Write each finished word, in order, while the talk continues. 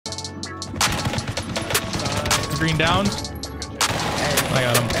Green down. I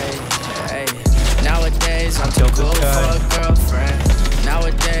got him. Nowadays, I'm too cool for a girlfriend.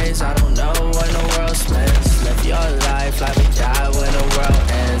 Nowadays, I don't know what the world spends. Live your life like we die when the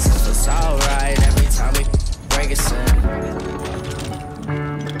world ends. It's alright every time we break a sin.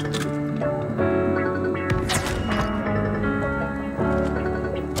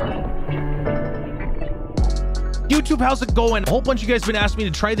 YouTube, how's it going? A whole bunch of you guys have been asking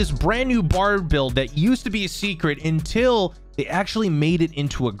me to try this brand new bar build that used to be a secret until they actually made it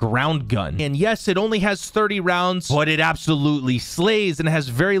into a ground gun. And yes, it only has 30 rounds, but it absolutely slays and has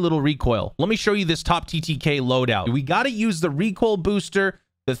very little recoil. Let me show you this top TTK loadout. We got to use the recoil booster,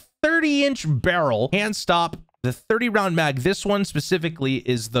 the 30-inch barrel, hand stop, the 30-round mag. This one specifically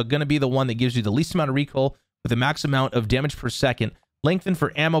is gonna be the one that gives you the least amount of recoil with the max amount of damage per second. Lengthen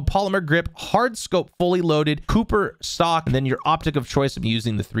for ammo, polymer grip, hard scope, fully loaded, Cooper stock, and then your optic of choice. I'm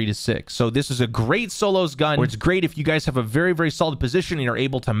using the 3-6. So this is a great solos gun, where it's great if you guys have a very, very solid position and are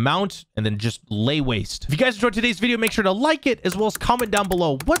able to mount and then just lay waste. If you guys enjoyed today's video, make sure to like it, as well as comment down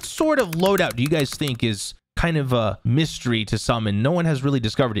below. What sort of loadout do you guys think is kind of a mystery to some and no one has really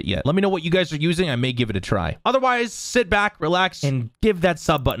discovered it yet? Let me know what you guys are using. I may give it a try. Otherwise, sit back, relax, and give that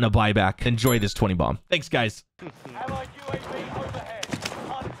sub button a buyback. Enjoy this 20 bomb. Thanks, guys. Come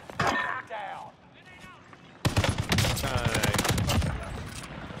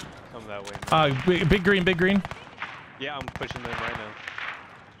that way, man. Big green, big green. Yeah, I'm pushing them right now.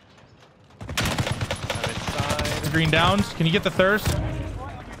 I'm inside. Green downs. Can you get the thirst?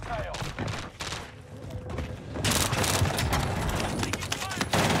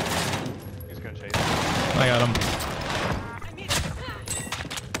 He's gonna chase. I got him.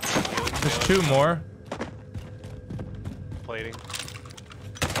 There's two more. Plating.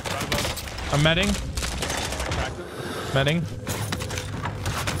 I'm medding. Medding.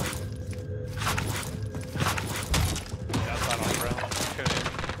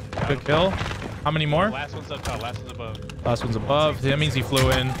 Good kill. How many more? Last one's up top. Last one's above. Last one's above. That means he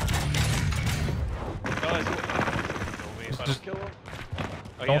flew in. Just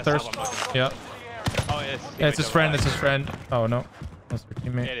don't thirst. Yeah. Oh, yes. Yeah, it's his friend. It's his friend. Oh no, that's their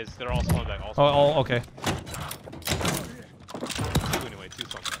teammate. Yeah, it is. They're all spawned back. Oh, okay. Two anyway. Two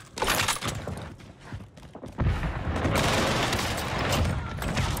spawned back.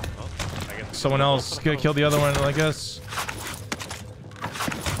 Someone else kill the other one, I guess.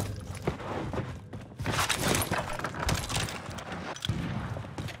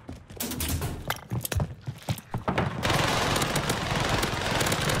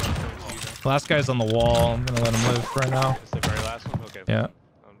 The last guy's on the wall. I'm gonna let him live for now. It's the very last one? Okay. Yeah.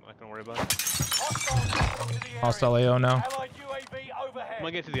 I'm not gonna worry about it. Hostile AO now. I'm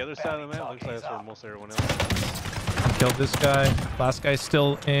gonna get to the other side of the map. Looks like that's where most everyone else. Killed this guy. Last guy's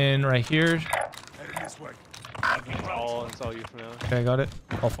still in right here. It's all you for now. Okay, I got it.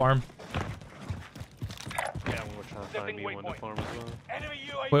 I'll farm. Yeah, we're trying to find me one to farm as well.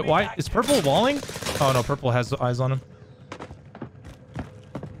 Wait, why? Is purple walling? Oh no, purple has eyes on him.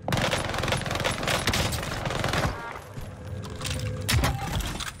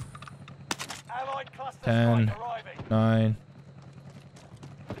 Ten, 9.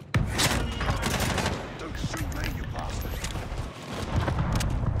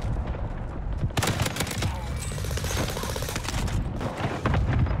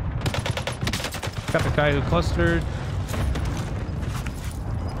 Got the guy who clustered.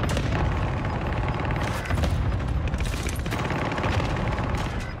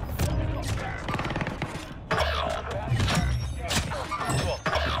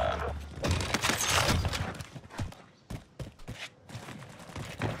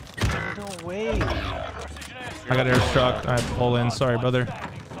 No way. I got airstruck. I have to pull in. Sorry, brother.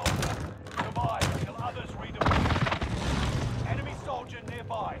 Enemy soldier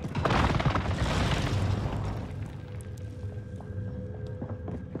nearby.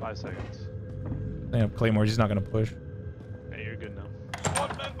 5 seconds. I have Claymore. He's not gonna push. Hey, you're good now.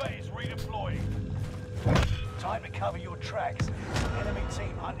 One member is redeploying. Time to cover your tracks. Enemy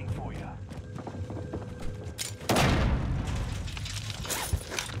team hunting for you.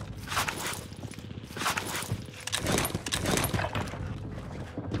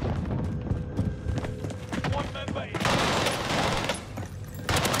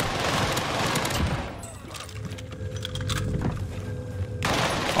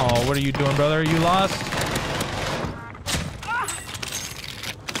 Oh, what are you doing, brother? You lost?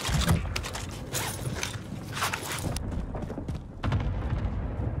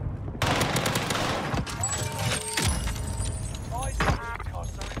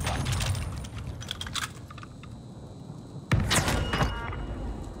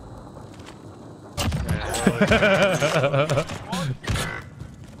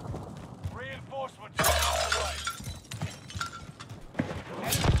 Reinforcements are on the way.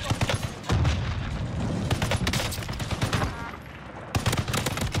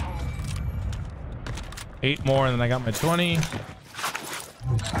 Eight more, and then I got my 20.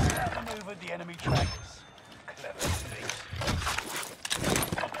 Maneuvered the enemy trackers. Clever things.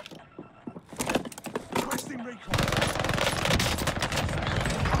 Requesting recon.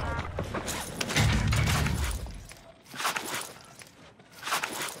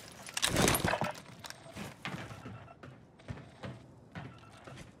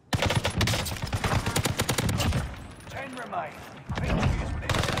 Remain. Victory is within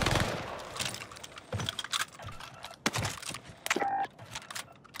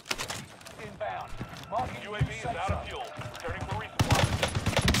inbound. Marking UAV is out of fuel. Turning for resupply.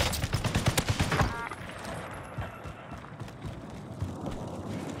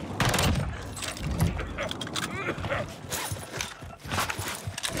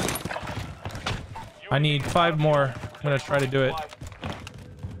 I need 5 more. I'm gonna try to do it.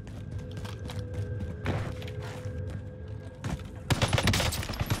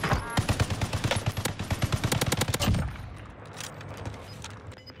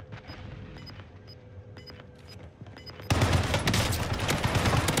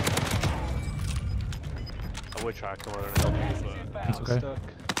 I would try to come over and help you, but It's okay. stuck.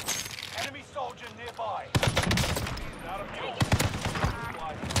 Enemy soldier nearby. Out of fuel.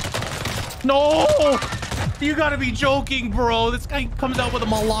 No! You gotta be joking, bro. This guy comes out with a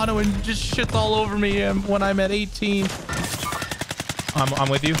Milano and just shits all over me when I'm at 18. I'm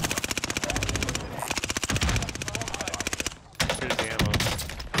with you. Here's the ammo.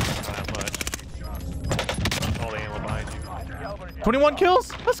 Not that much. All the ammo behind you. 21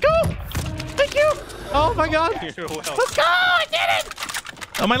 kills. Let's go. Thank you. Oh my God. You're welcome. Let's go. I did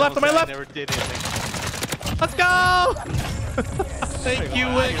it. On my left. On my I left. never did anything. Let's go. Thank you,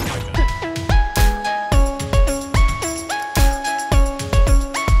 Wick.